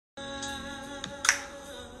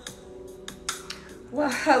Well,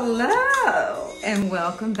 hello, and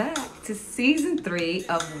welcome back to season 3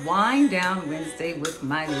 of Wind Down Wednesday with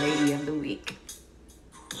my lady of the week.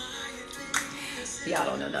 Y'all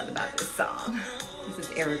don't know nothing about this song. This is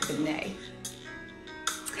Eric Benet.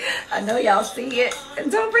 I know y'all see it, and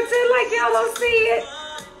don't pretend like y'all don't see it.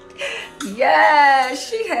 Yes,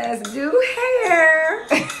 she has new hair.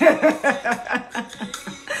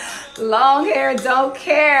 Long hair, don't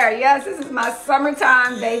care. Yes, this is my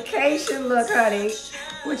summertime vacation look, honey.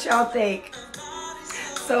 What y'all think?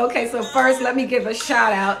 So first let me give a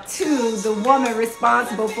shout out to the woman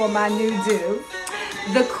responsible for my new do,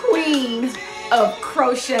 the queen of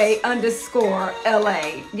crochet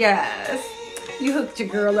 _LA. Yes, you hooked your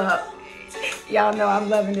girl up. Y'all know I'm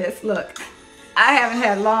loving this. Look, I haven't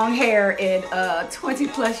had long hair in 20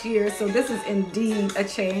 plus years, so this is indeed a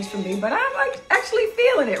change for me, but I'm like actually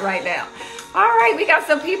feeling it right now. All right, we got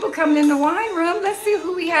some people coming in the wine room. Let's see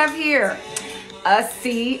who we have here.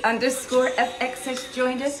 C_FX has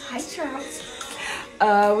joined us. Hi, Charles.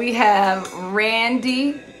 We have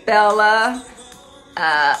Randy Bella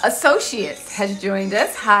Associates has joined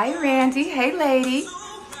us. Hi, Randy. Hey, lady.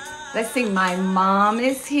 Let's see. My mom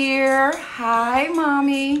is here. Hi,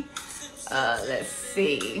 mommy. Let's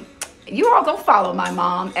see. You all go follow my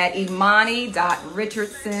mom at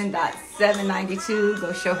imani.richardson.792.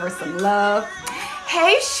 Go show her some love.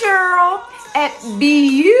 Hey, Cheryl at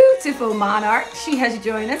Beautiful Monarch. She has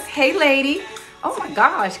joined us. Hey, lady. Oh, my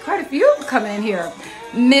gosh. Quite a few coming in here.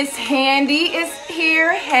 Miss Handy is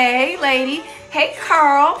here. Hey, lady. Hey,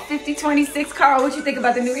 Carl. 5026. Carl, what you think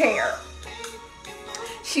about the new hair?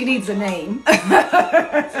 She needs a name. All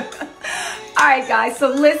right, guys. So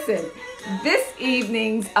listen. This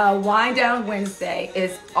evening's Wind Down Wednesday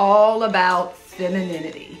is all about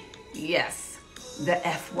femininity. Yes, the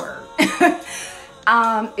F word.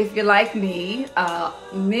 If you're like me,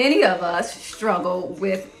 many of us struggle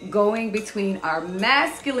with going between our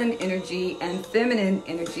masculine energy and feminine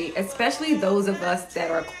energy, especially those of us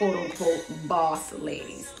that are quote unquote boss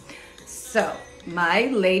ladies. So my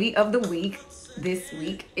lady of the week this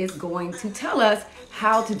week is going to tell us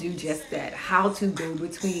how to do just that, how to go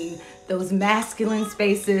between those masculine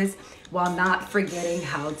spaces while not forgetting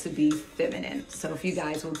how to be feminine. So if you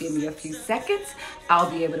guys will give me a few seconds, I'll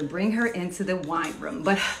be able to bring her into the wine room.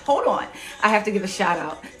 But hold on, I have to give a shout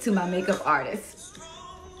out to my makeup artist.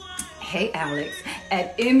 Hey, Alex,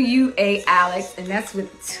 at MUA Alex, and that's with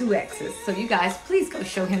 2 X's. So you guys, please go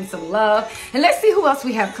show him some love. And let's see who else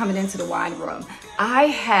we have coming into the wine room. I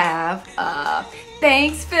have,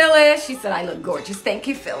 thanks, Phyllis. She said I look gorgeous. Thank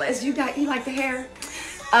you, Phyllis. You like the hair?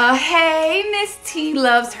 Hey, Miss T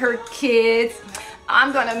loves her kids.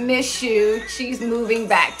 I'm gonna miss you. She's moving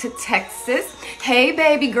back to Texas. Hey,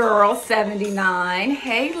 baby girl, 79.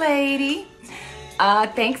 Hey, lady.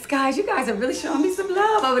 Thanks, guys. You guys are really showing me some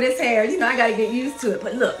love over this hair. You know, I gotta get used to it.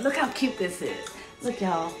 But look how cute this is. Look,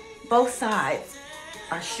 y'all. Both sides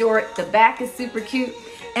are short. The back is super cute.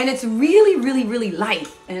 And it's really, really, really light.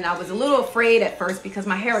 And I was a little afraid at first because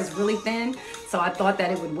my hair is really thin. So I thought that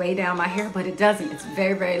it would weigh down my hair, but it doesn't. It's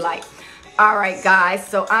very, very light. All right, guys.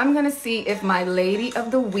 So I'm going to see if my lady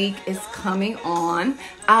of the week is coming on.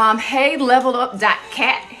 Hey,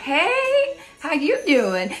 levelup.cat. Hey, how you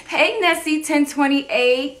doing? Hey, Nessie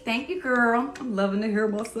 1028. Thank you, girl. I'm loving the hair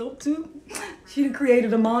myself, too. She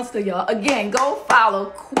created a monster, y'all. Again, go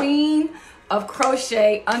follow Queen of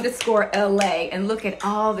crochet _LA and look at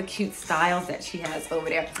all the cute styles that she has over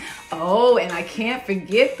there. Oh, and I can't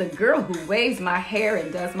forget the girl who waves my hair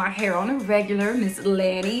and does my hair on a regular, Miss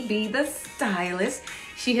Lanny B the stylist.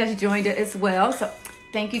 She has joined it as well. So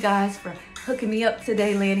thank you guys for hooking me up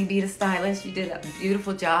today, Lanny B the stylist. You did a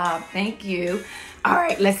beautiful job. Thank you. All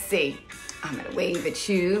right, let's see. I'm gonna wave at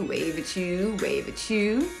you, wave at you, wave at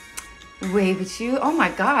you, wave at you. Oh my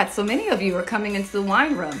God, so many of you are coming into the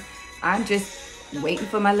wine room. I'm just waiting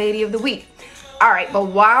for my lady of the week. All right, but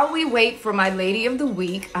while we wait for my lady of the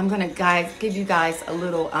week, I'm gonna give you guys a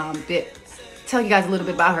little tell you guys a little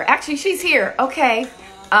bit about her. Actually, she's here. Okay,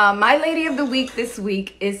 my lady of the week this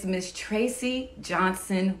week is Miss Tracci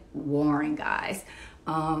Johnson Warren, guys.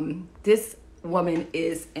 This woman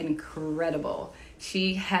is incredible.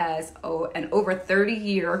 She has an over 30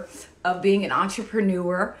 year of being an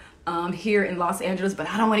entrepreneur here in Los Angeles, but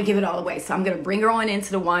I don't want to give it all away. So I'm going to bring her on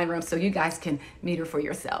into the wine room so you guys can meet her for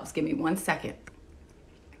yourselves. Give me 1 second.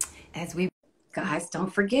 Guys,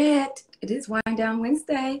 don't forget, it is Wind Down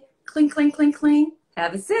Wednesday. Cling, cling, cling, cling.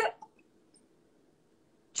 Have a sip.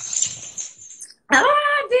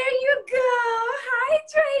 Ah, there you go. Hi,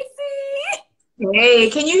 Tracci. Hey,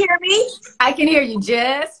 can you hear me? I can hear you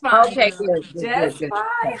just fine. Okay, good. Just fine.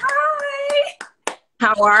 Hi.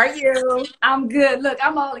 How are you? I'm good. Look,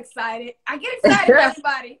 I'm all excited. I get excited for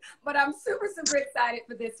everybody, but I'm super, super excited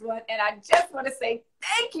for this one. And I just want to say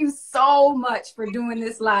thank you so much for doing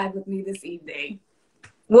this live with me this evening.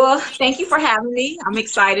 Well, thank you for having me. I'm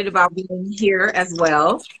excited about being here as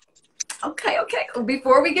well. Okay. Well,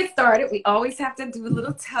 before we get started, we always have to do a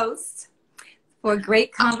little toast for a great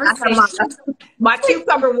I have conversation. my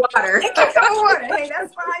cucumber water. And cucumber water. Hey,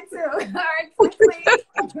 that's fine too. All right, quickly.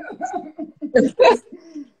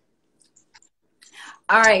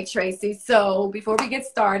 All right, Tracci. So before we get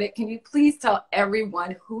started, can you please tell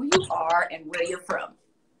everyone who you are and where you're from?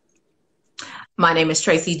 My name is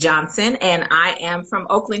Tracci Johnson, and I am from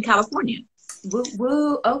Oakland, California. Woo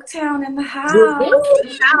woo, Oaktown in the Woo, house. woo.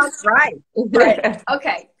 Sounds right. Right.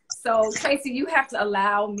 Okay. So Tracci, you have to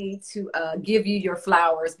allow me to give you your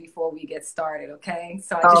flowers before we get started. Okay.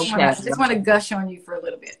 So I just want to gush on you for a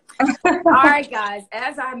little bit. All right, guys.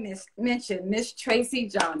 As I mentioned, Miss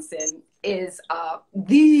Tracci Johnson is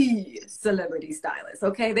the celebrity stylist.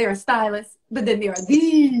 Okay, they are stylists, but then they are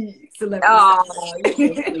the celebrity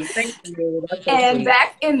stylist. Thank you. That's so and sweet.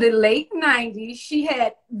 back in the late 90s, she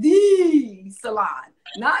had the salon,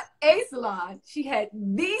 not a salon. She had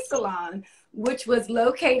the salon, which was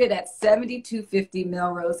located at 7250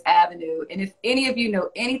 Melrose Avenue. And if any of you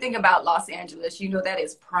know anything about Los Angeles, you know that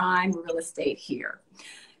is prime real estate here.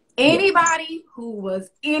 Anybody who was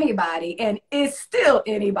anybody and is still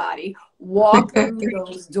anybody walk through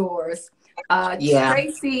those doors.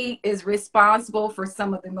 Tracci is responsible for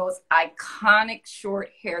some of the most iconic short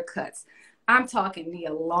haircuts. I'm talking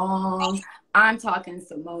Nia Long, I'm talking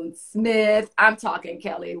Simone Smith, I'm talking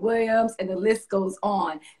Kelly Williams, and the list goes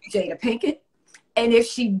on. Jada Pinkett. And if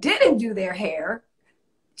she didn't do their hair,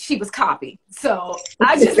 she was copied. So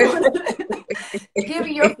I just want to give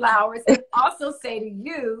you your flowers and also say to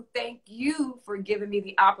you, thank you for giving me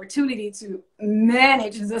the opportunity to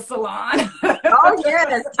manage the salon. Oh,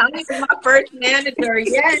 yes. Tony is my first manager.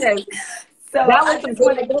 Yes. So I just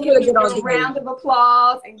want to give you a round of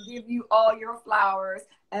applause and give you all your flowers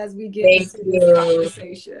as we get into this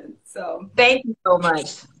conversation. So thank you so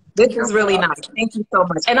much. This is really nice. Thank you so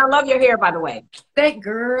much. And I love your hair, by the way. That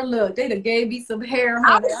girl, look, they done gave me some hair,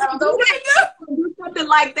 honey. I don't know what to do something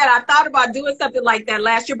like that. I thought about doing something like that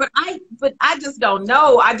last year, but I just don't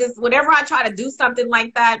know. Whenever I try to do something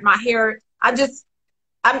like that, my hair, I'm just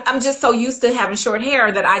so used to having short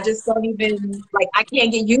hair that I just don't even, I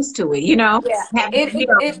can't get used to it, you know? Yeah,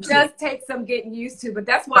 it does take some getting used to, but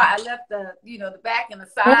that's why I left the back and the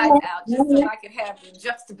sides out, just so I could have the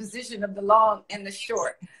juxtaposition of the long and the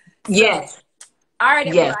short. So, yes. All right,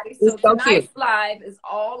 everybody. Yes. So tonight's live is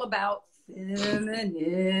all about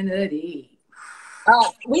femininity.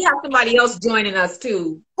 We have somebody else joining us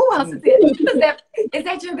too. Who else is it? Is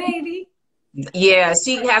that your baby? Yeah,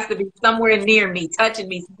 she has to be somewhere near me, touching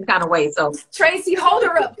me some kind of way. So Tracci, hold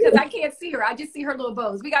her up because I can't see her. I just see her little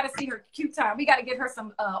bows. We got to see her cute time. We got to give her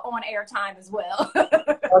some on-air time as well.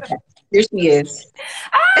 Okay, here she is.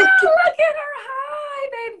 Oh, look at her. Hi,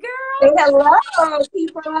 baby girl. Say hello,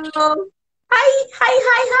 people. Hi.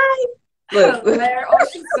 Look. Oh,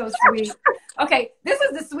 she's so sweet. Okay, this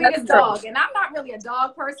is the sweetest dog, and I'm not really a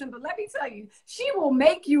dog person, but let me tell you, she will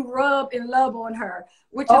make you rub and love on her,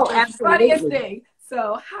 which is the funniest thing.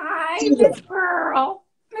 So, hi, Miss Pearl.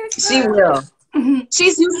 She will.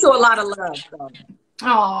 She's used to a lot of love, though.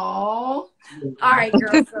 Oh, all right,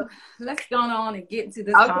 girl. So let's go on and get into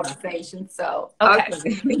this conversation. So,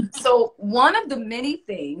 So one of the many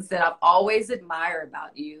things that I've always admired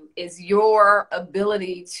about you is your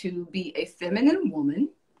ability to be a feminine woman,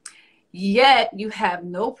 yet you have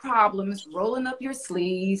no problems rolling up your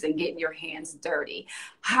sleeves and getting your hands dirty.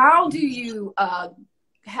 How do you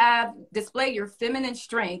display your feminine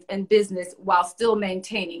strength in business while still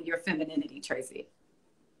maintaining your femininity, Tracci?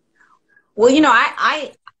 Well, you know,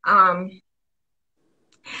 I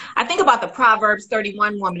think about the Proverbs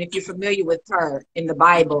 31 woman, if you're familiar with her in the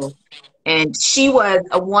Bible. And she was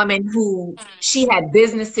a woman who, she had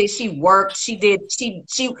businesses, she worked, she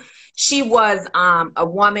was a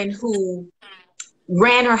woman who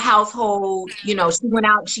ran her household. You know, she went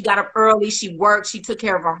out, she got up early, she worked, she took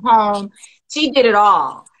care of her home. She did it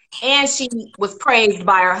all. And she was praised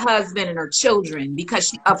by her husband and her children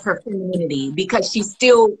because of her femininity, because she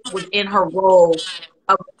still was in her role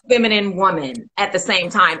of feminine woman at the same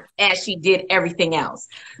time as she did everything else.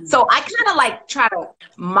 So I kind of try to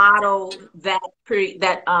model that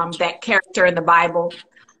character in the Bible.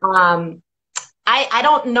 I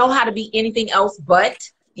don't know how to be anything else but,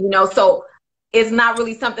 you know, so it's not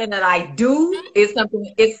really something that I do.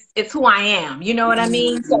 It's who I am. You know what I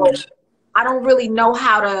mean? So I don't really know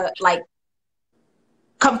how to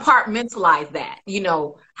compartmentalize that. You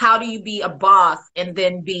know, how do you be a boss and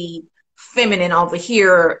then be feminine over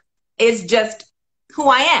here? Is just who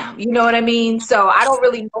I am. You know what I mean? So I don't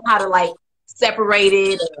really know how to like separate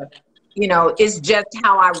it, or, you know, it's just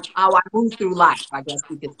how I move through life, I guess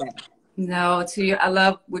we could say. No, to you, I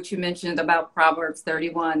love what you mentioned about Proverbs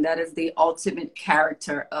 31. That is the ultimate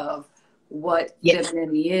character of what Yes.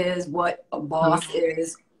 femininity is, what a boss Mm-hmm.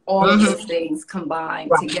 is, all of those things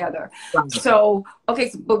combined Right. together. Right. So, okay,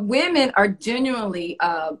 so, but women are genuinely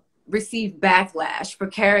receive backlash for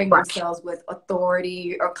carrying Right. themselves with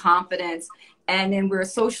authority or confidence, and then we're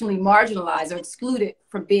socially marginalized or excluded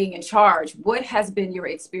from being in charge. What has been your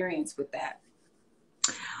experience with that?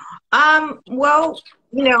 Well,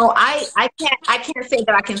 you know, I can't say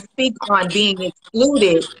that I can speak on being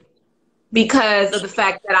excluded because of the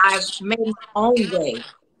fact that I've made my own way. You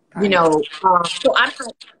Right. know, so I'm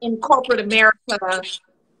not in corporate America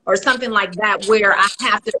or something like that where I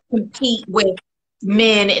have to compete with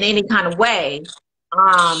men in any kind of way.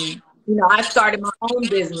 You know, I started my own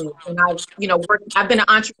business and I've been an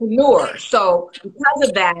entrepreneur. So because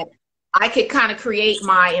of that, I could kind of create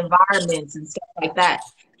my environments and stuff like that.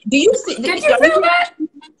 Do you see? Did you feel that?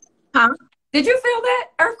 Huh? Did you feel that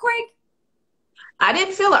earthquake? I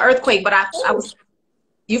didn't feel an earthquake, but I was.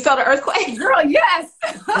 You felt an earthquake? Girl, yes.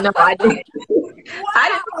 No, I didn't. Wow. I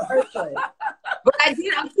didn't feel an earthquake, but I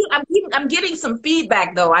did. I'm getting some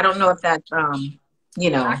feedback though. I don't know if that's you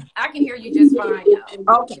know. I can hear you just fine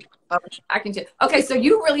now. Okay. Okay. I can just, okay, so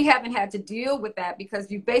you really haven't had to deal with that because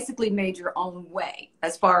you basically made your own way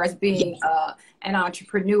as far as being Yes. an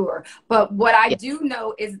entrepreneur. But what I Yes. do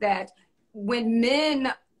know is that when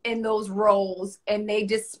men in those roles and they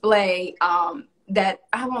display that,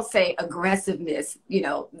 I won't say aggressiveness, you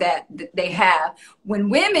know, that they have, when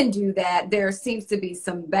women do that, there seems to be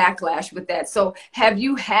some backlash with that. So have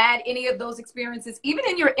you had any of those experiences, even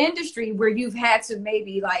in your industry, where you've had to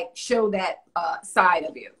maybe like show that side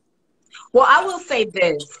of you? Well, I will say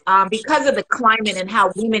this, because of the climate and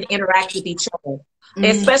how women interact with each other,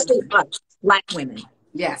 especially us, Black women.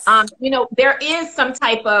 Yes. You know, there is some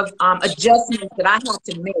type of adjustment that I have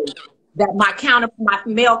to make that my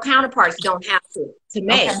male counterparts don't have to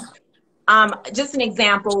make. Okay. Just an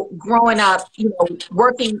example, growing up, you know,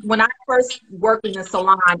 when I first worked in a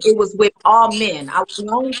salon, it was with all men. I was the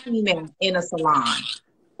only female in a salon,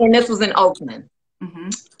 and this was in Oakland. Mm-hmm.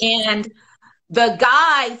 And the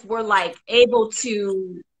guys were like able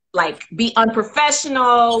to like be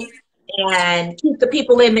unprofessional and keep the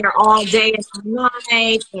people in there all day and all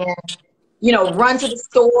night, and you know, run to the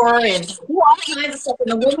store and do all kinds of stuff.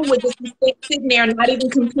 And the women would just be sitting there and not even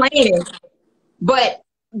complaining. But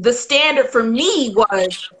the standard for me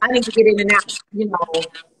was I need to get in and out.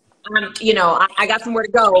 I got somewhere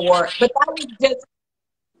to go. But that was just,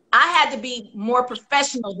 I had to be more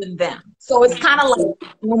professional than them. So it's kind of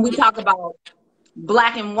like when we talk about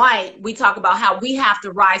Black and white, we talk about how we have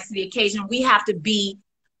to rise to the occasion. We have to be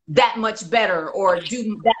that much better or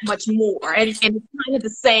do that much more. And it's kind of the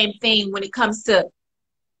same thing when it comes to,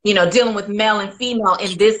 you know, dealing with male and female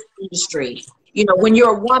in this industry. You know, when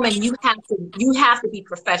you're a woman, you have to be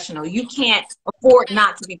professional. You can't afford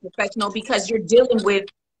not to be professional because you're dealing with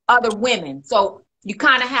other women. So you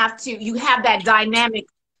kind of you have that dynamic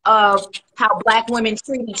of how Black women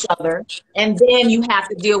treat each other. And then you have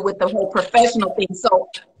to deal with the whole professional thing. So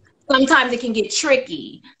sometimes it can get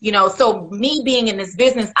tricky, you know. So me being in this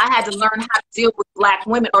business, I had to learn how to deal with Black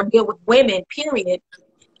women or deal with women, period,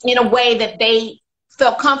 in a way that they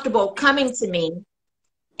felt comfortable coming to me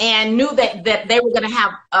and knew that they were going to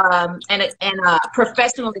have a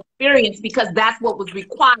professional experience because that's what was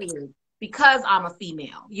required because I'm a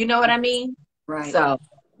female. You know what I mean? Right. So.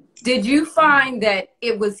 Did you find that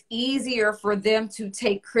it was easier for them to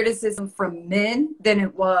take criticism from men than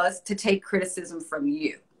it was to take criticism from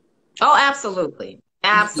you? Oh, absolutely.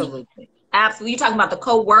 Absolutely. Absolutely. You talking about the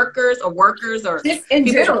co-workers or workers or just in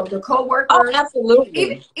general, the co-workers? Oh,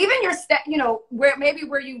 absolutely. Even your staff, you know, where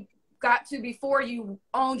you got to before you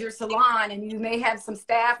owned your salon and you may have some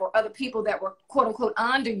staff or other people that were quote unquote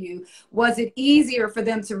under you. Was it easier for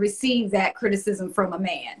them to receive that criticism from a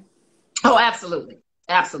man? Oh, absolutely.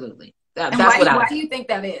 Absolutely. That's why do you think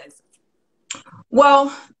that is?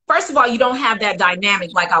 Well, first of all, you don't have that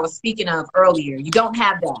dynamic like I was speaking of earlier. You don't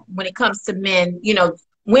have that when it comes to men. You know,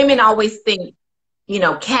 women always think, you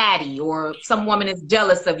know, catty or some woman is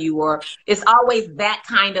jealous of you, or it's always that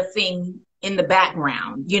kind of thing in the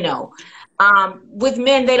background, you know. With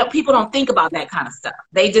men, people don't think about that kind of stuff.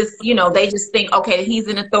 They just think, okay, he's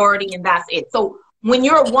an authority and that's it. So when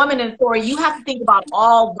you're a woman in authority, you have to think about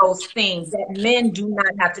all those things that men do not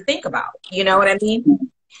have to think about. You know what I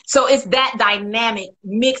mean? So it's that dynamic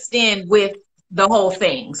mixed in with the whole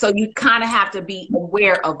thing. So you kind of have to be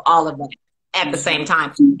aware of all of that at the same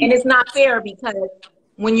time. And it's not fair because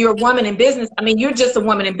when you're a woman in business, I mean, you're just a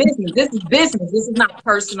woman in business. This is business. This is not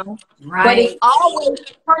personal. But it's Right. always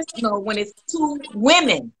personal when it's two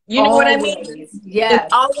women. You know what I mean? Always. Yes.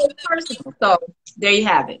 It's always personal. So there you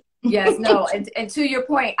have it. Yes, no. And to your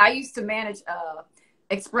point, I used to manage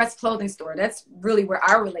express clothing store. That's really where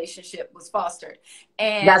our relationship was fostered.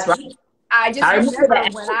 And That's right. I just remember remember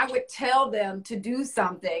that. when I would tell them to do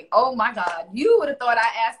something, oh my God, you would have thought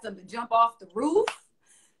I asked them to jump off the roof.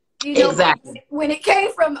 You know, Exactly. when it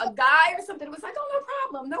came from a guy or something, it was like, oh, no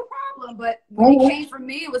problem, no problem. But when it came from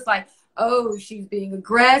me, it was like, oh, she's being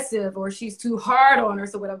aggressive or she's too hard on her,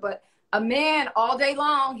 so whatever. But a man all day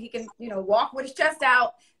long, he can, you know, walk with his chest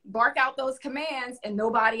out, bark out those commands, and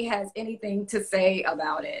nobody has anything to say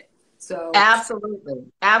about it. So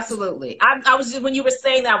absolutely, absolutely. I was just, when you were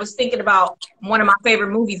saying that, I was thinking about one of my favorite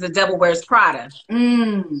movies, The Devil Wears Prada.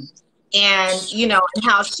 And you know, and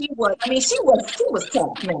how she was. I mean, she was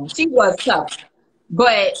tough, man. She was tough.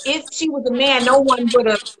 But if she was a man, no one would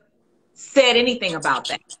have said anything about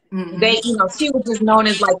that. They, you know, she was just known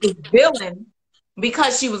as like this villain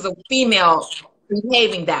because she was a female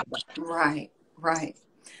behaving that way. Right, right.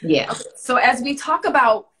 Yeah. Okay, so as we talk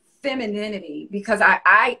about femininity, because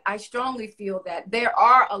I strongly feel that there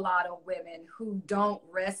are a lot of women who don't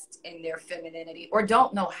rest in their femininity or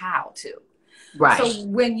don't know how to. Right. So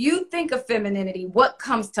when you think of femininity, what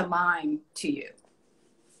comes to mind to you?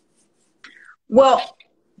 Well,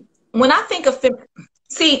 when I think of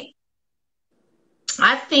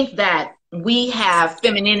I think that we have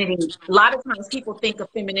femininity. A lot of times people think of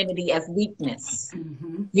femininity as weakness,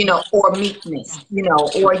 you know, or meekness, you know,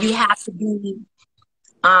 or you have to be,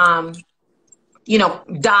 you know,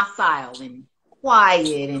 docile and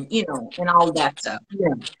quiet and, you know, and all that stuff.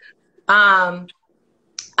 Yeah.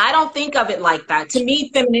 I don't think of it like that. To me,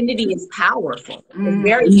 femininity is powerful. It's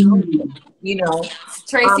very powerful, you know.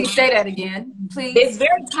 Tracci, say that again, please. It's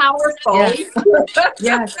very powerful. Yes,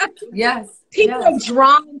 yes, yes. People are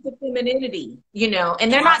drawn to femininity, you know,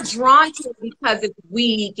 and they're not drawn to it because it's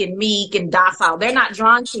weak and meek and docile. They're not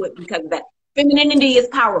drawn to it because of that. Femininity is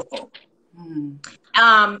powerful.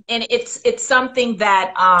 And it's something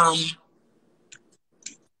that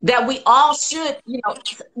that we all should, you know,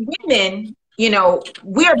 women, you know,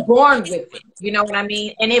 we're born with it, you know what I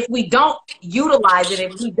mean? And if we don't utilize it,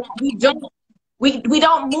 if we don't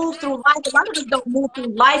move through life. A lot of us don't move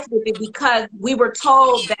through life with it because we were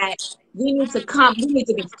told that we need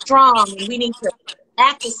to be strong and we need to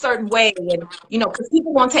act a certain way. And, you know, because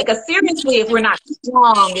people won't take us seriously if we're not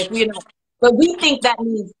strong, if we're not, but we think that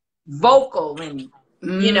means vocal and,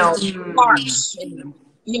 you know, harsh and,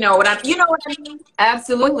 you know what I mean?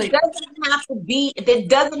 Absolutely. But it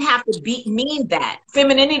doesn't have to mean that.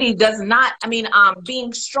 Femininity does not, I mean,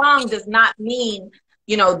 being strong does not mean,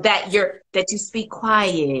 you know, that you speak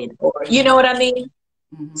quiet or, you know what I mean?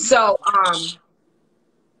 So,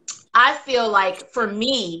 I feel like for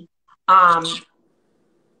me, I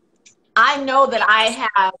know that I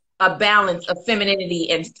have a balance of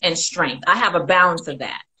femininity and strength. I have a balance of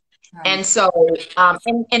that. And so,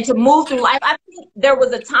 and to move through life, I think there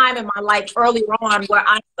was a time in my life earlier on where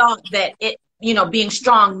I thought that you know, being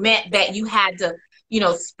strong meant that you had to, you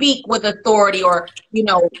know, speak with authority or, you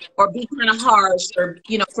know, or be kind of harsh or,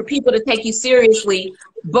 you know, for people to take you seriously.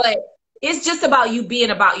 But it's just about you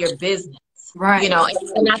being about your business. Right. You know,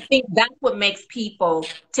 and I think that's what makes people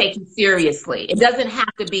take you seriously. It doesn't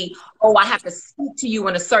have to be, oh, I have to speak to you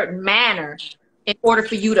in a certain manner in order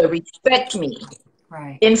for you to respect me.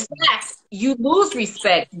 Right. In fact, you lose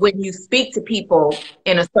respect when you speak to people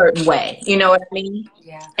in a certain way. You know what I mean?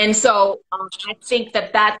 Yeah. And so I think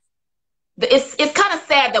that it's kind of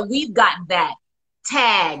sad that we've gotten that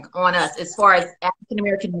tag on us as far as African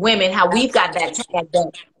American women, how we've got that tag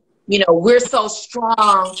that, you know, we're so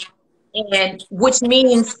strong, and which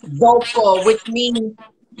means vocal, which means,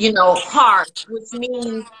 you know, harsh, which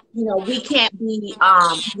means, you know, we can't be,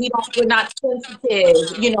 we're not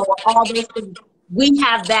sensitive, you know, all those things. We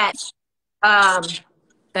have that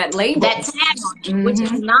label, that tag on it, which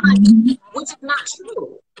is not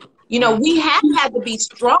true. You know, we have had to be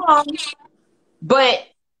strong, but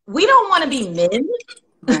we don't want to be men.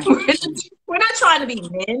 Right. We're not trying to be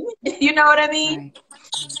men. You know what I mean? Right.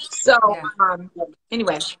 So,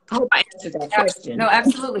 anyway, I hope I answered that question. No,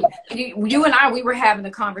 absolutely. You and I, we were having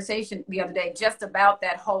a conversation the other day just about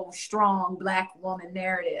that whole strong Black woman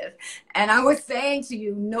narrative. And I was saying to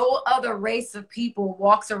you, no other race of people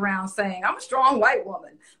walks around saying, I'm a strong white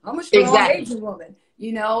woman. I'm a strong Asian woman.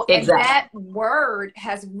 you know, and Exactly. that word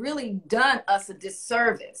has really done us a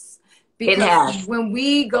disservice. It Because has. when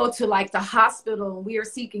we go to like the hospital and we are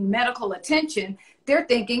seeking medical attention, they're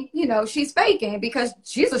thinking, you know, she's faking because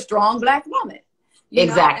she's a strong Black woman, you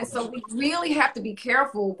know? And Exactly. so we really have to be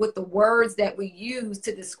careful with the words that we use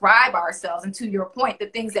to describe ourselves. And to your point, the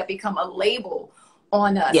things that become a label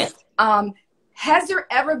on us. Yes. Has there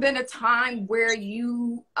ever been a time where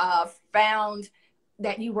you found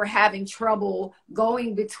that you were having trouble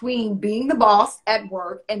going between being the boss at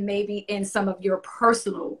work and maybe in some of your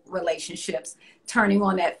personal relationships, turning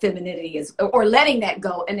on that femininity or letting that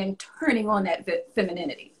go and then turning on that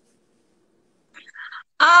femininity?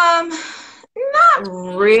 Not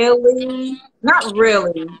really. Not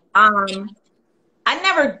really. I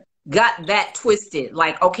never got that twisted.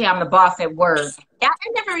 Like, okay, I'm the boss at work. I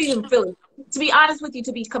never even feel it. To be honest with you,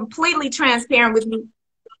 to be completely transparent with you,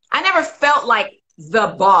 I never felt like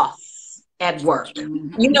the boss at work.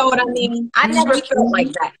 You know what I mean? I never felt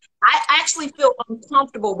like that. I actually feel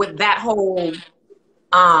uncomfortable with that whole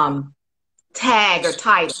tag or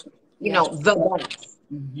title, you Yeah. know, the boss.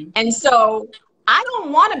 And so I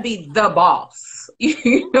don't want to be the boss.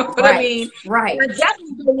 You know what I Right. mean? Right. And I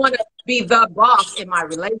definitely don't want to be the boss in my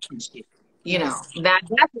relationship. You know, Yes.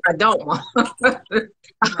 that's what I don't want.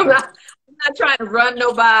 I'm not trying to run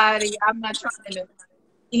nobody. I'm not trying to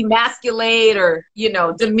emasculate or, you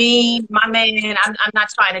know, demean my man. I'm not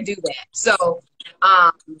trying to do that. So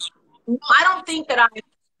no, I don't think that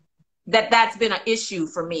that's been an issue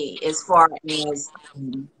for me as far as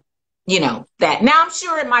you know, that. Now, I'm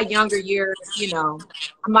sure in my younger years, you know,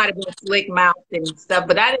 I might have been slick mouthed and stuff,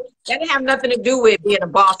 but that didn't have nothing to do with being a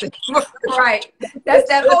boss. Right. That's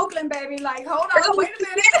that Oakland, baby. Like, hold on, wait a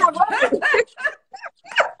minute.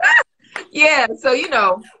 Yeah, so, you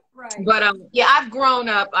know, Right. but yeah, I've grown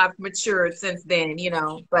up, I've matured since then, you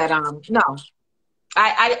know, but no,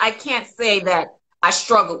 I can't say that I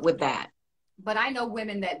struggled with that. But I know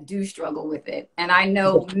women that do struggle with it. And I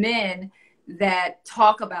know men that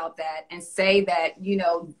talk about that and say that, you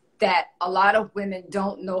know, that a lot of women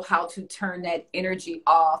don't know how to turn that energy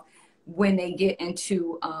off when they get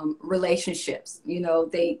into relationships. You know,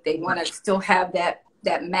 they want to still have that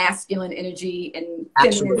masculine energy in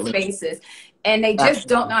feminine Absolutely. spaces, and they just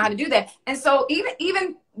don't know Absolutely. how to do that. And so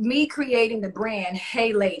even me creating the brand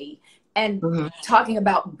Hey Lady and talking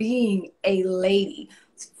about being a lady,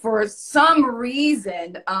 for some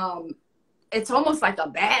reason, it's almost like a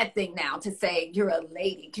bad thing now to say you're a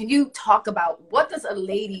lady. Can you talk about what does a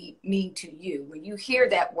lady mean to you when you hear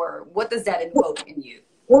that word? What does that invoke in you?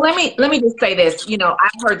 Well, let me just say this. You know,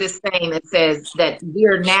 I've heard this saying that says that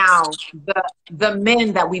we're now the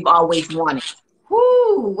men that we've always wanted.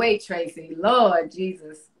 Whoo, wait, Tracy. Lord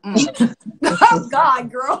Jesus. Oh,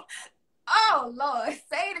 God, girl. Oh, Lord.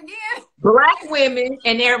 Say it again. Black women,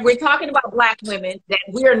 and we're talking about Black women, that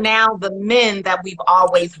we are now the men that we've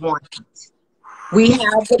always wanted. We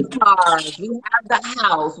have the cars, we have the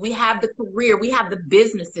house, we have the career, we have the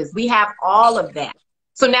businesses, we have all of that.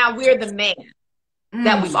 So now we're the man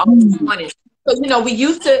that we've always wanted. So, you know, we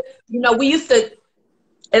used to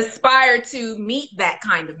aspire to meet that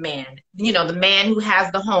kind of man, you know, the man who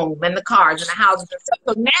has the home and the cars and the houses and stuff.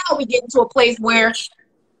 So now we get into a place where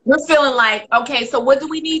we're feeling like, okay, so what do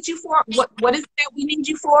we need you for? What is it that we need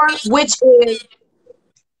you for? Which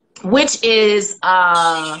is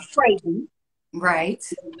crazy. Right.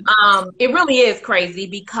 It really is crazy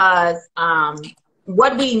because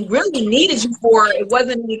what we really needed you for, it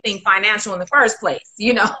wasn't anything financial in the first place,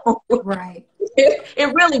 you know. Right.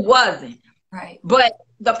 It really wasn't. Right. But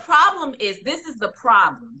the problem is, this is the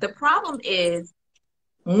problem. The problem is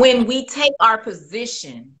when we take our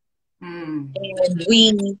position and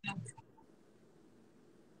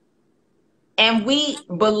we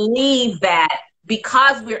believe that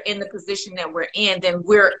because we're in the position that we're in, then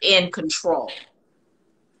we're in control.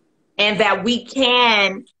 And that we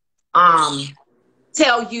can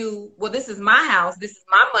tell you, well, this is my house, this is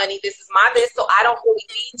my money, this is my this, so I don't really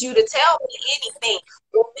need you to tell me anything.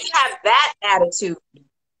 When we have that attitude,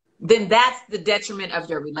 then that's the detriment of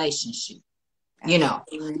your relationship. You know,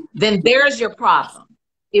 then there's your problem.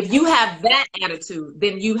 If you have that attitude,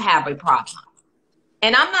 then you have a problem.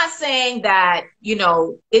 And I'm not saying that, you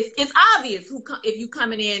know, it's obvious if you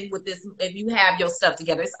coming in with this, if you have your stuff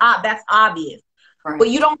together, that's obvious. Right. But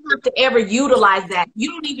you don't have to ever utilize that.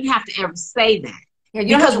 You don't even have to ever say that. Yeah,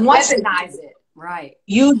 you don't have to weaponize it. Right.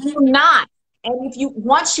 You do not. And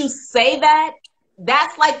once you say that,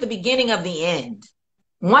 that's like the beginning of the end.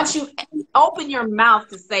 Once you open your mouth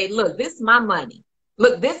to say, look, this is my money.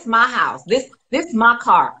 Look, this is my house. This is my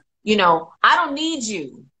car. You know, I don't need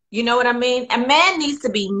you You know what I mean? A man needs to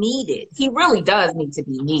be needed. He really does need to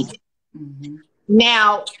be needed. Mm-hmm.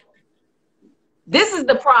 Now, this is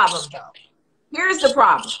the problem, though. Here's the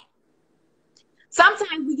problem.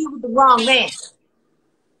 Sometimes we get with the wrong man.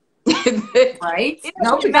 Right? It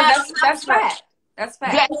No, doesn't because matter. that's fact. That's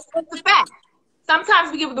fact. That's the fact.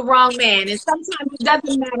 Sometimes we get with the wrong man, and sometimes it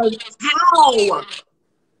doesn't matter how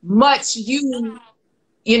much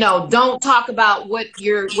you know, don't talk about what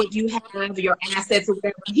you have, your assets or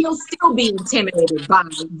whatever. He'll still be intimidated by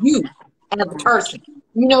you as a person.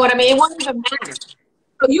 You know what I mean? It won't even matter.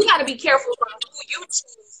 So you got to be careful about who you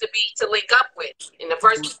choose to link up with in the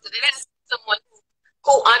first place. Because it has to be someone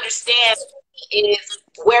who understands who he is,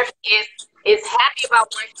 where he is happy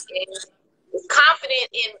about where he is confident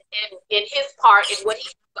in his part and what he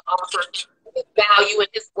has to offer, his value and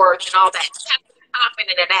his worth and all that. You have to be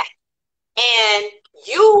confident in that. And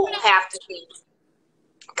you have to be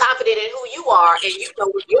confident in who you are, and you know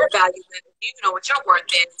what your value is, you know what your worth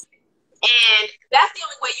is. And that's the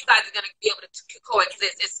only way you guys are going to be able to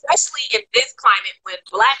coexist, especially in this climate when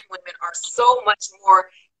Black women are so much more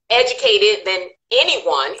educated than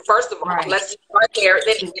anyone. First of all, Right. let's start there.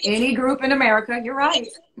 Than any group in America, you're right.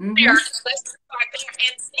 Mm-hmm. Let's start there.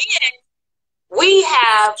 And then we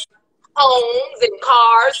have homes and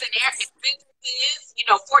cars and businesses, you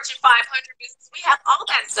know, Fortune 500 business. We have all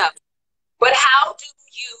that stuff. But how do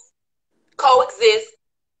you coexist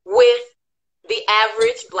with the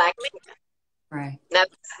average Black man? Right. Now,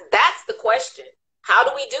 that's the question. How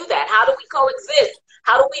do we do that? How do we coexist?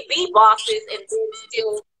 How do we be bosses and then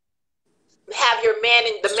still have your man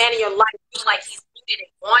and the man in your life feel like he's needed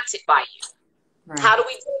and wanted by you? Right. How do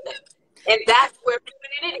we do that? And that's where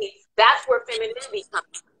femininity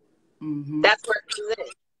comes in. Mm-hmm. That's where it comes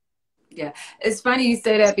in. Yeah, it's funny you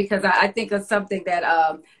say that because I think of something that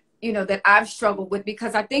you know, that I've struggled with,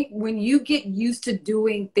 because I think when you get used to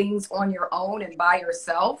doing things on your own and by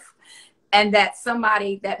yourself, and that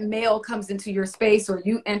that male comes into your space or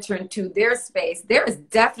you enter into their space, there is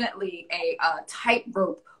definitely a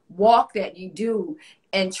tightrope walk that you do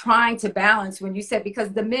and trying to balance when you said,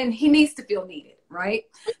 because the men, he needs to feel needed, right?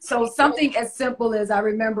 So something as simple as, I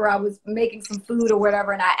remember I was making some food or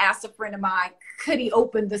whatever, and I asked a friend of mine, could he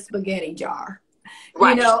open the spaghetti jar?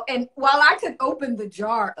 Right. You know, and while I could open the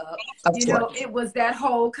jar up, you know, it was that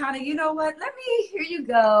whole kind of, you know what, here you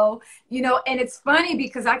go, you know. And it's funny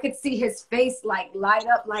because I could see his face like light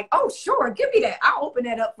up, like, oh, sure, give me that. I'll open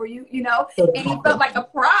that up for you, you know. And he felt like a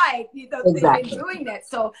pride, you know, in doing that.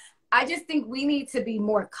 So I just think we need to be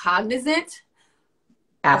more cognizant.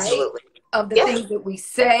 Absolutely. Right, of the things that we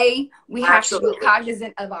say. We have to be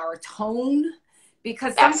cognizant of our tone,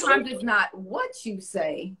 because sometimes it's not what you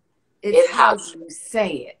say. It's how you say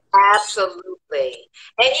it. Absolutely.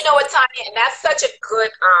 And you know what, Tanya, and that's such a good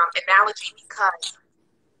analogy, because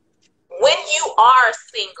when you are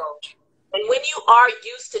single and when you are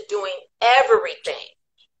used to doing everything,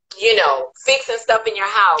 you know, fixing stuff in your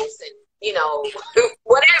house and, you know,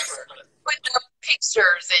 whatever, putting up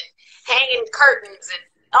pictures and hanging curtains and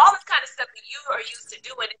all this kind of stuff that you are used to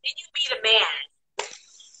doing, and then you meet a man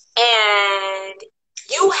and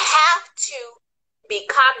you have to be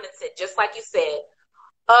cognizant, just like you said,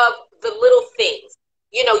 of the little things.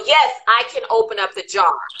 You know, yes, I can open up the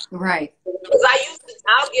jar. Right. Because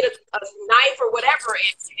I'll get a knife or whatever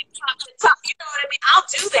and top, you know what I mean? I'll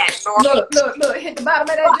do that. Look, hit the bottom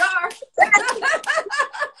of that jar.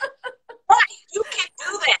 Right, you can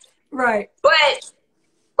do that. Right.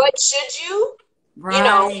 But should you? Right. You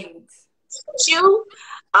know, should you?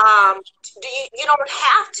 You don't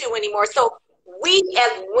have to anymore. So we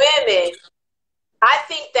as women, I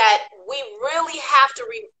think that we really have to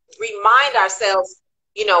remind ourselves,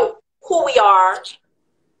 you know, who we are,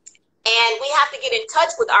 and we have to get in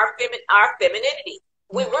touch with our femininity.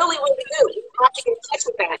 We really, really do. We have to get in touch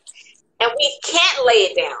with that, and we can't lay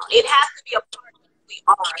it down. It has to be a part of who we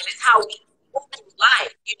are, and it's how we move through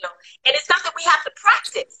life, you know. And it's something we have to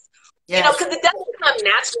practice, you know, because it doesn't come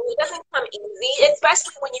natural. It doesn't come easy,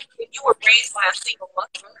 especially when you were raised by a single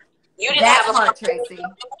mother. You didn't have a part, Tracci.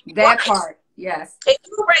 That part. Yes. If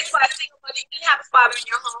you were raised by a single mother, you didn't have a father in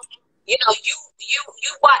your home. You know,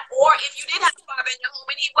 or if you did have a father in your home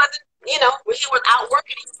and he wasn't, you know, he was out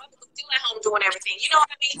working and your mother was still at home doing everything. You know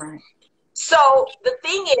what I mean? Right. So the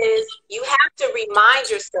thing is, you have to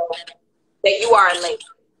remind yourself that you are a lady.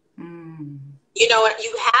 You know,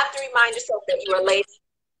 you have to remind yourself that you're a lady.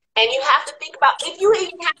 And you have to think about, if you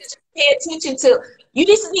even have to pay attention to, you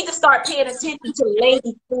just need to start paying attention to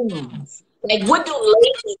lady things. Like, what do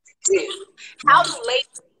ladies do? How do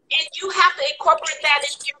ladies, and you have to incorporate that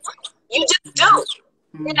into your life. You just do.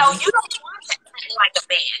 You know, you don't want to act like a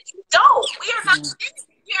man. You don't. We are not men.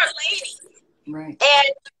 We are ladies. Right.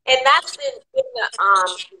 And that's the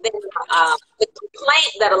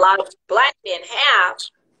complaint that a lot of Black men have,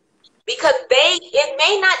 because it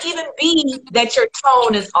may not even be that your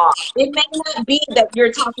tone is off. It may not be that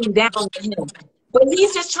you're talking down to him, but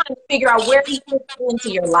he's just trying to figure out where he fits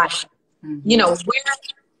into your life. You know,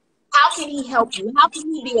 how can he help you? How can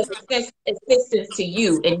he be of assistance to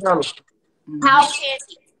you in your life? How can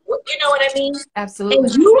he? You know what I mean? Absolutely.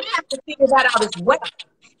 And you have to figure that out as well.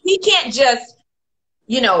 He can't just,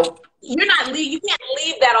 you know, you can't leave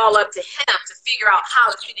that all up to him to figure out how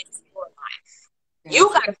to fit into your life. Yeah. You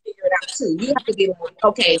got to figure it out too. You have to be like,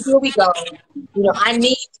 okay, here we go. You know, I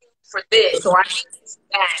need you for this, or I need you for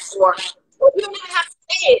that, or you don't even have to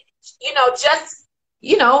say it. You know, just,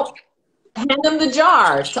 you know, hand them the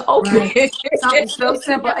jar to open it. Something so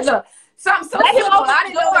simple. Look, something so let simple. Him open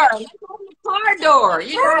the door. Let him open the car door.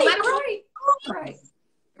 You know, let him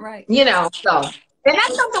right. You know, so. And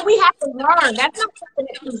that's something we have to learn. That's not something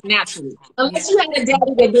that comes naturally. Unless you had a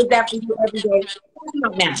daddy that did that for you every day, that's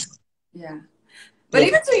not natural. Yeah. But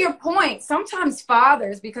even to your point, sometimes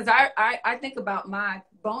fathers, because I think about my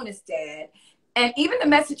bonus dad, and even the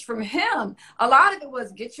message from him, a lot of it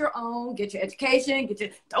was get your own, get your education,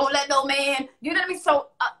 don't let no man, you know what I mean? So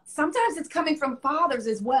sometimes it's coming from fathers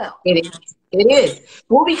as well. It is.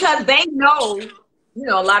 Well, because they know, you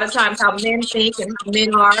know, a lot of times how men think and how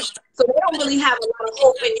men are. So they don't really have a lot of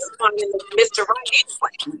hope in you finding Mr. Right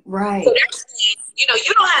anyway. Right. So they're saying, you know,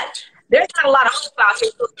 there's not a lot of hope out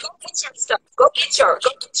here. So go get your stuff. Go get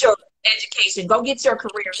your education. Go get your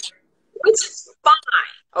career, which is fine.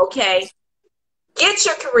 Okay. Get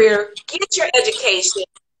your career, get your education,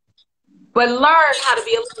 but learn how to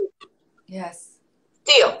be a leader. Yes.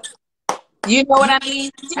 Still. You know what I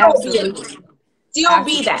mean? Still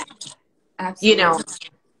be that. Absolutely. You know?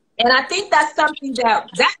 And I think that's something that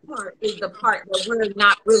part is the part that we're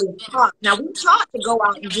not really taught. Now, we're taught to go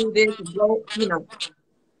out and do this and go, you know.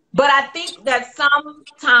 But I think that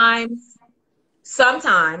sometimes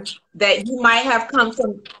that you might have come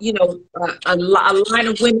from, you know, a line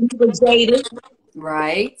of women who were jaded.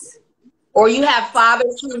 Right. Or you have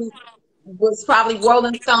fathers who was probably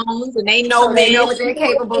Rolling Stones and they know they know what they're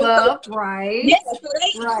capable of. Right. Yeah, so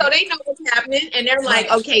they know what's happening, and they're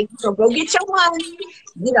like, okay, so go get your money,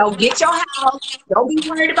 you know, get your house, don't be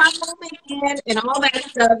worried about no man and all that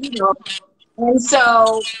stuff, you know. And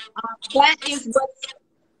so that is what's,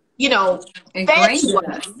 you know, ingrained in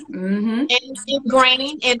us. And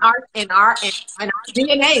ingrained in our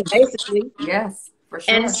DNA, basically. Yes, for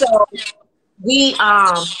sure. And so we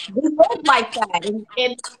live like that,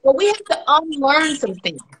 but we have to unlearn some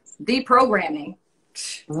things. Deprogramming.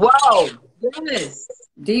 Whoa, yes.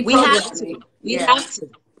 Deprogramming. We have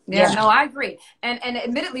to. Yeah, no, I agree. And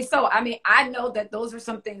admittedly so. I mean, I know that those are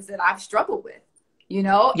some things that I've struggled with, you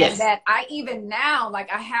know, and that I even now,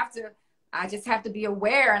 like, I just have to be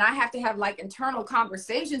aware, and I have to have like internal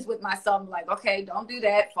conversations with myself. Like, okay, don't do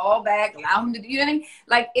that, fall back, allow him to do, you know what I mean?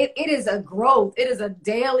 Like it is a growth. It is a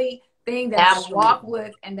daily thing that I walk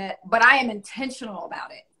with, but I am intentional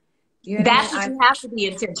about it. You know That's what you have to be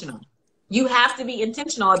intentional. You have to be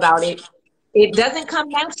intentional about it. It doesn't come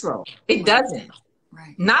natural. It doesn't.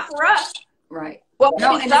 Right. Not for us. Right. Well,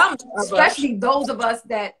 no, and especially those of us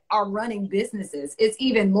that are running businesses, it's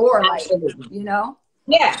even more like, you know?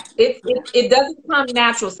 Yeah, it doesn't come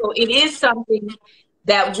natural. So it is something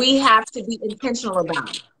that we have to be intentional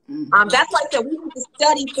about. That's like that we need to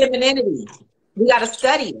study femininity. We got to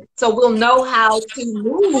study it so we'll know how to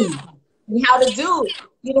move and how to do it.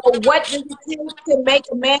 You know, what does it take to make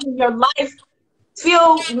a man in your life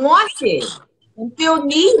feel wanted and feel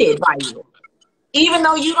needed by you, even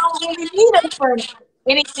though you don't really need him for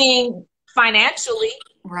anything financially.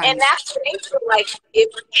 Right. And that's what they feel like. If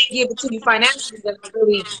I can't give it to you financially, then I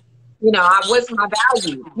really, you know, what's my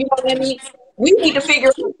value? You know what I mean? We need to figure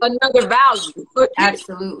out another value.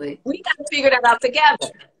 Absolutely. We got to figure that out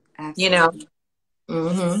together. Absolutely. You know?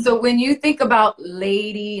 So when you think about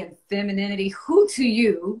lady and femininity, who to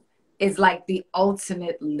you is like the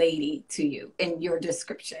ultimate lady to you in your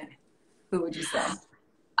description? Who would you say?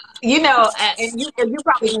 You know, and you're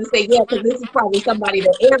probably going to say, yeah, because this is probably somebody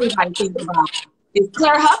that everybody thinks about. It's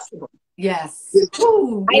Claire Huxtable. Yes.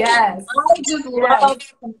 Ooh, yes. I just love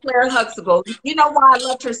Claire Huxtable. You know why I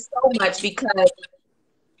loved her so much? Because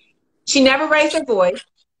she never raised her voice.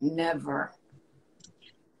 Never.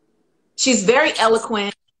 She's very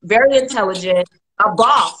eloquent, very intelligent, a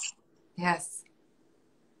boss. Yes.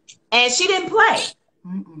 And she didn't play.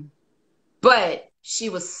 But she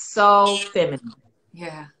was so feminine.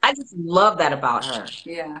 Yeah. I just love that about her.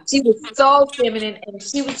 Yeah. She was so feminine, and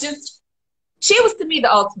she was just She was to me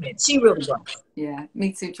the ultimate. She really was. Yeah,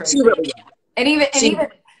 me too, She Tracy. really was. And even She,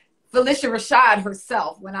 Felicia Rashad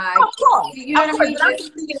herself, when I, of course, you know what I mean? but I'm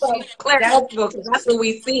just thinking about Claire That, Huxtable because that's what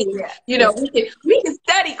we see. yeah, You yeah. know, we can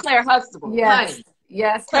study Claire Huxtable, Yes, honey.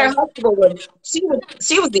 yes, Claire because Huxtable was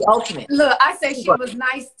the ultimate. look, I say She she was. was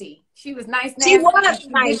nasty. She was nice, She nasty, was and she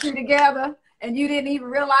nice. get you together, and you didn't even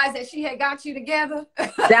realize that she had got you together.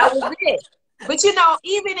 That was it. But you know,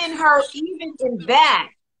 even in that,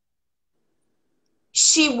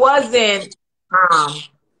 she wasn't.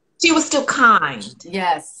 She was still kind.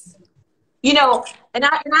 Yes. You know, and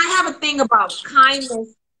I have a thing about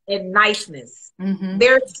kindness and niceness. Mm-hmm.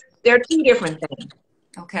 They're two different things.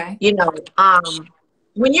 Okay. You know,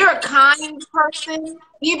 when you're a kind person,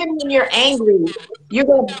 even when you're angry, you're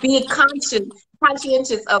gonna be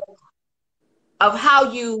conscientious of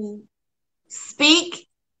how you speak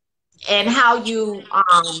and how you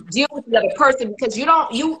deal with the other person because you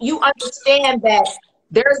understand that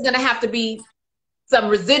there's gonna have to be some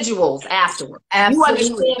residuals afterwards. You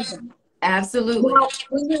Absolutely. understand that. Absolutely. Now,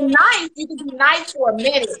 when you're nice, you can be nice for a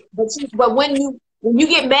minute, but when you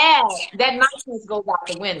get mad, that niceness goes out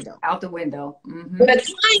the window. Out the window. Mm-hmm. But a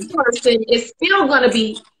kind person is still gonna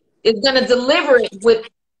deliver it with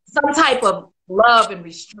some type of love and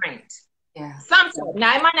restraint. Yeah. Sometimes.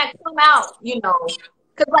 Now it might not come out,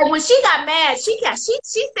 because like when she got mad, she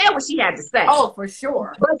said what she had to say. Oh, for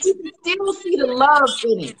sure. But you can still see the love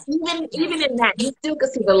in it. Even in that, you still can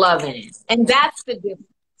see the love in it. And that's the difference.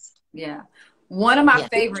 Yeah. One of my Yeah.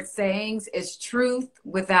 favorite sayings is truth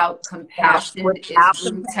without compassion Without is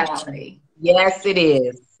brutality. Yes, it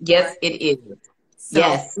is. Yes, it is. So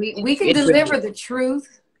Yes. we can It deliver really the truth,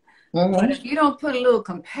 is. but if you don't put a little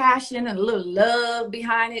compassion and a little love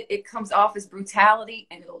behind it, it comes off as brutality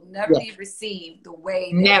and it'll never Yes. be received the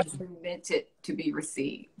way Never. that you meant it to be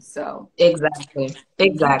received. So Exactly.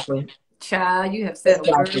 Exactly. child, you have said a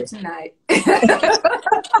word Exactly. tonight.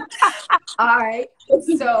 All right.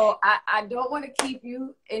 So I don't want to keep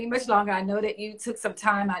you any much longer. I know that you took some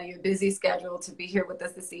time out of your busy schedule to be here with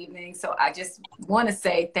us this evening. So I just want to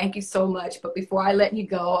say thank you so much. But before I let you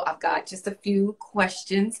go, I've got just a few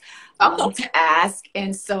questions to ask.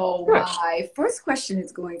 And so Sure. my first question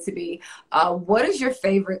is going to be, what is your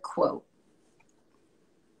favorite quote?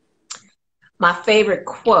 My favorite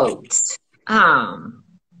quote.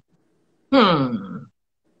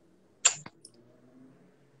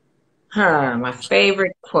 My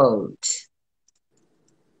favorite quote.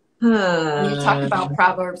 You talked about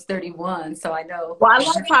Proverbs 31, so I know. Well, I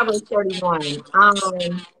love Proverbs 31.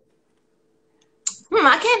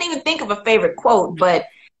 I can't even think of a favorite quote, but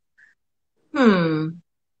oh,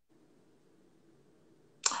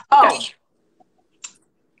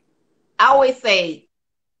 I always say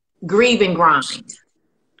grieve and grind.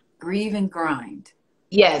 Grieve and grind.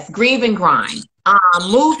 Yes, grieve and grind.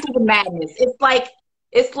 Move through the madness. It's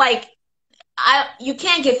like you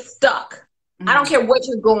can't get stuck. I don't care what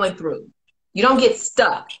you're going through. You don't get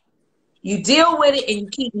stuck. You deal with it and you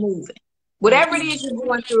keep moving. Whatever it is you're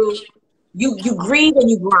going through, you grieve and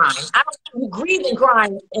you grind. You grieve and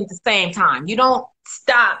grind at the same time. You don't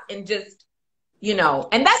stop and just,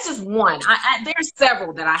 and that's just one. There's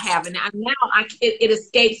several that I have, and now it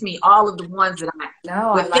escapes me all of the ones that I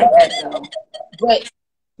like that though. But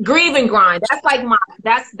grieve and grind. That's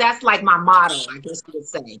like my motto, I guess you would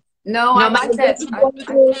say. No, I like that.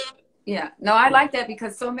 I like that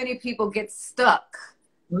because so many people get stuck.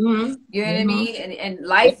 Mm-hmm. You know what I mean? And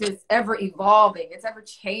life is ever evolving. It's ever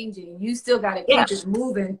changing. You still got to keep it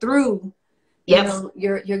moving through.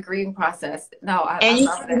 Your grieving process. No, I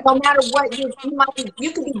love that. No matter what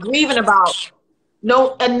you could be grieving about,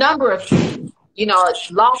 a number of things.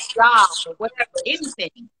 Lost job or whatever,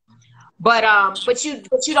 anything. But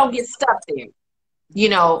you don't get stuck there.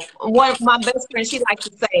 One of my best friends, she likes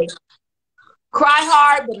to say, cry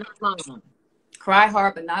hard but not long. Cry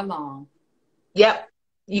hard but not long. Yep.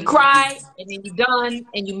 You cry and then you're done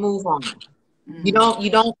and you move on. You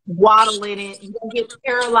don't waddle in it. You don't get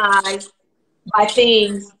paralyzed by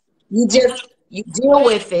things. You deal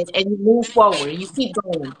with it and you move forward and you keep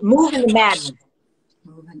going. Moving the madness.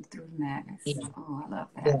 Moving through madness. Yeah. Oh, I love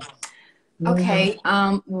that. Yeah. Okay.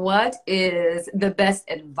 What is the best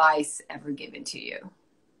advice ever given to you?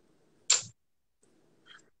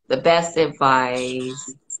 The best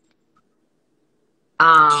advice.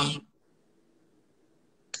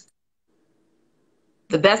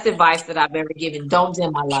 The best advice that I've ever given, don't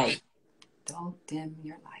dim my light. Don't dim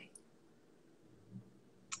your light.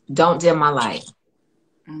 Don't dim my light.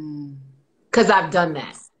 Because I've done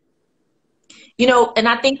that. And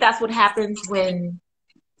I think that's what happens when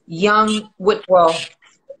you're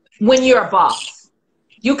a boss.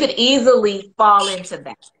 you could easily fall into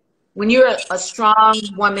that. When you're a strong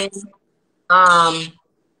woman, and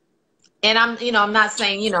I'm not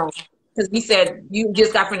saying, because we said you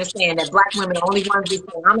just got finished saying that black women are only ones that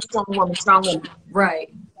say, I'm a strong woman.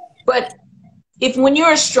 Right. But when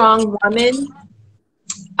you're a strong woman,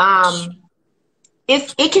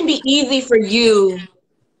 it can be easy for you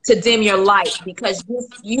to dim your light because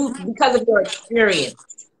because of your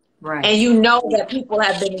experience. Right. And you know that people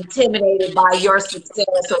have been intimidated by your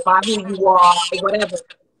success or by who you are or whatever.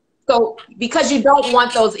 So because you don't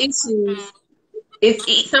want those issues,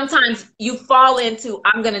 sometimes you fall into,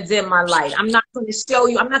 I'm going to dim my light. I'm not going to show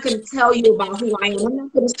you. I'm not going to tell you about who I am. I'm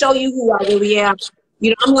not going to show you who I really am.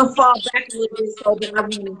 I'm going to fall back a little bit so that I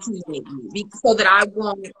won't intimidate you, so that I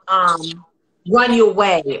won't run you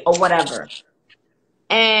away or whatever.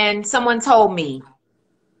 And someone told me,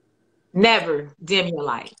 never dim your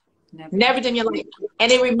light. Never dim your light.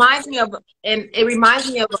 And it reminds me of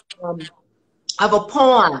a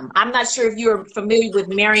poem. I'm not sure if you're familiar with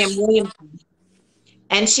Marianne Williamson.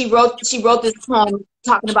 And she wrote this poem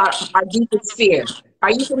talking about our deepest fear.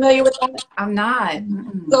 Are you familiar with that? I'm not.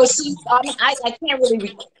 So I can't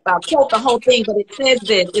really quote the whole thing, but it says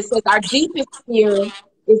this. It says, our deepest fear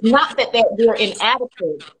is not that we're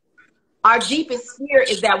inadequate. Our deepest fear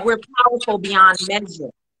is that we're powerful beyond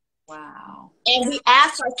measure. Wow. And we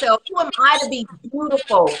ask ourselves, who am I to be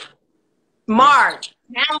beautiful, smart,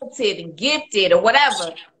 talented, and gifted, or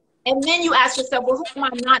whatever? And then you ask yourself, well, who am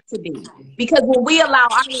I not to be? Because when we allow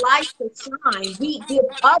our light to shine, we give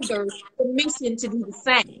others permission to do the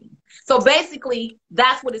same. So basically,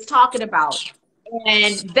 that's what it's talking about.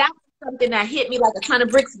 And that's something that hit me like a ton of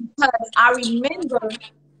bricks, because I remember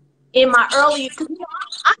in my early, because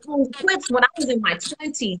I owned clips when I was in my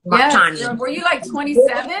 20s. Yes, were you like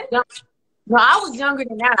 27? No, I was younger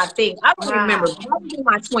than that, I think. I don't remember, but I was in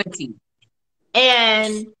my 20s.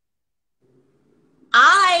 And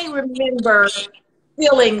I remember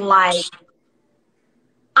feeling like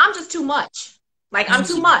I'm just too much. Like I'm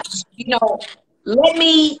too much. Let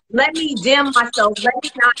me dim myself.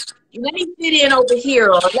 Let me fit in over here,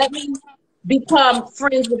 or let me become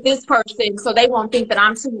friends with this person so they won't think that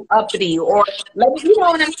I'm too uppity, or let me, you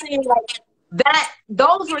know what I'm saying? Like that,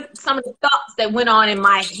 those were some of the thoughts that went on in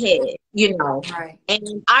my head, Right.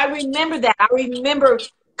 And I remember that. I remember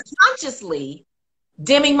consciously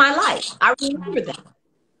dimming my light. I remember that.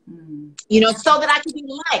 So that I could be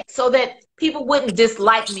liked, so that people wouldn't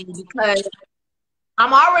dislike me, because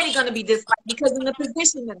I'm already going to be disliked because in the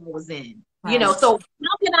position that I was in, Right. So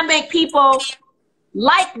how can I make people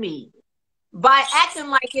like me? By acting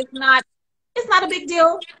like it's not a big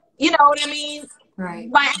deal. You know what I mean?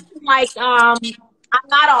 Right. By acting like I'm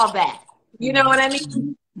not all that. You know what I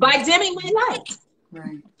mean? By dimming my light.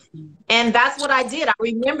 Right. And that's what I did. I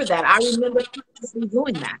remember that. I remember consciously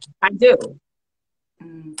doing that. I do.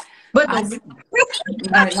 But not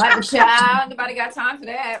the child. Nobody got time for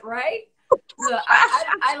that, right? Look,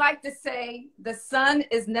 I like to say the sun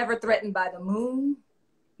is never threatened by the moon.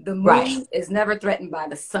 The moon is never threatened by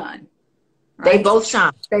the sun. Right? They both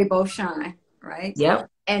shine. They both shine, right? Yep.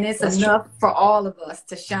 And it's enough for all of us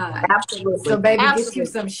to shine. Absolutely. So baby, get you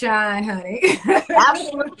some shine, honey.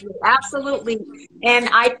 Absolutely. And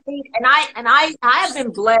I think, and I have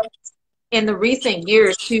been blessed in the recent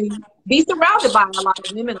years to be surrounded by a lot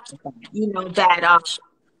of women like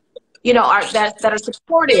that, that are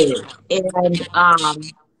supportive and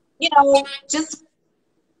just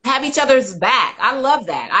have each other's back. I love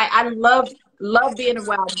that. I love being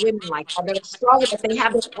around women like that. They're strong, that they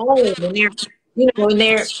have their own, and they're they have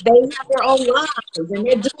their own lives, and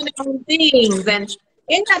they're doing their own things, and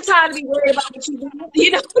ain't got time to be worried about what you do.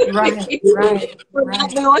 Right.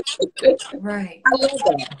 I love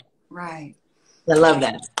that. Right. I love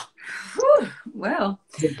that. Whew. Well,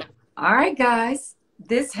 all right, guys.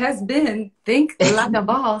 This has been Think Like a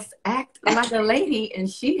Boss, Act Like a Lady, and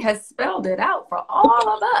she has spelled it out for all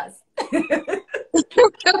of us.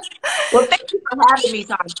 Well, thank you for having me,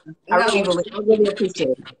 Tasha. I really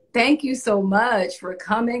appreciate it. Thank you so much for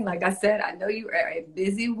coming. Like I said, I know you are a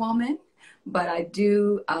busy woman, but I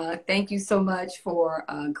do thank you so much for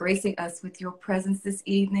gracing us with your presence this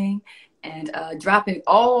evening, and dropping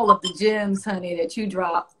all of the gems, honey, that you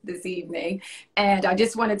dropped this evening. And I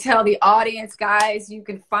just want to tell the audience, guys, you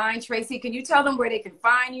can find Tracci. Can you tell them where they can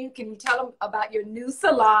find you? Can you tell them about your new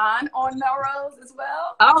salon on Melrose as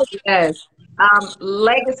well? Oh, yes.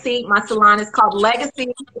 Legacy, my salon is called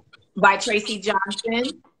Legacy by Tracci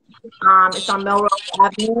Johnson. It's on Melrose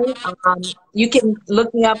Avenue. You can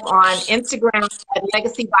look me up on Instagram at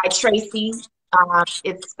Legacy by Tracci.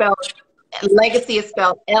 It's spelled, Legacy is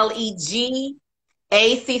spelled Legacci.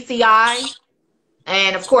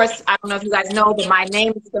 And of course, I don't know if you guys know, but my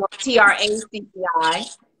name is spelled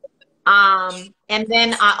Tracci. And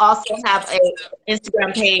then I also have a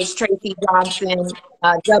Instagram page, Tracy Johnson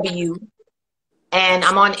W, and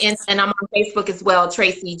I'm on Facebook as well,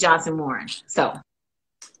 Tracy Johnson Warren. So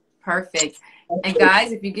Perfect. And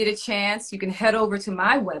guys, if you get a chance, you can head over to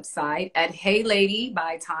my website at Hey Lady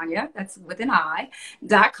by Tanya, that's with an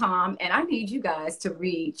I.com. And I need you guys to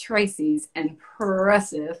read Tracy's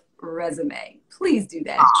impressive resume. Please do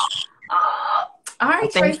that. All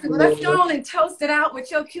right, thank Tracy, well, let's go on and toast it out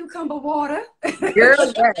with your cucumber water.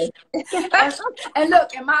 Girl, and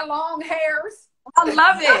look, and my long hairs. I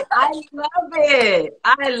love it. I love it.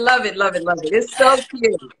 I love it, love it, love it. It's so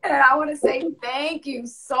cute. And I want to say thank you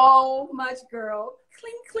so much, girl.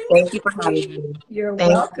 Cling, cling, Thank you for cling. having me. You're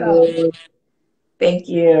Thank welcome. you. Thank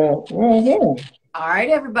you. All right,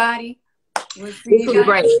 everybody. We'll see This you was guys.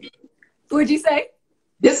 great. What'd you say?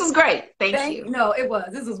 This was great. Thank you. No, it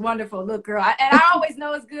was. This was wonderful. Look, girl, and I always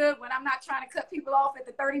know it's good when I'm not trying to cut people off at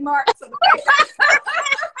the 30 mark. So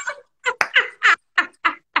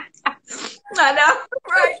I know.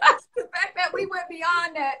 right. The fact that we went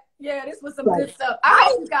beyond that, yeah, this was some good stuff. I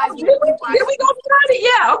hope you guys Did we go beyond it?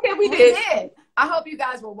 Yeah, okay, we did. I hope you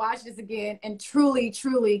guys will watch this again and truly,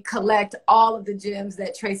 truly collect all of the gems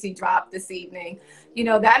that Tracy dropped this evening. You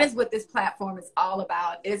know, that is what this platform is all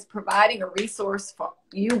about, is providing a resource for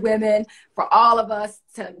you women, for all of us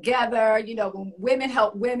together. You know, when women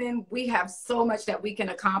help women, we have so much that we can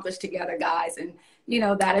accomplish together, guys. And, you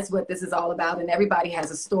know, that is what this is all about. And everybody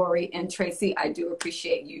has a story. And Tracy, I do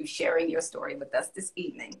appreciate you sharing your story with us this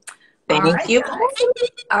evening. Thank you.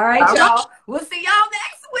 All right, y'all. We'll see y'all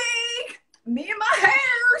next week. Me and my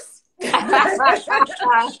hairs.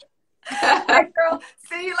 Hey, girl.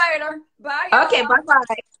 See you later. Bye. Okay,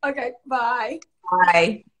 bye-bye. Okay, bye.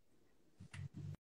 Bye.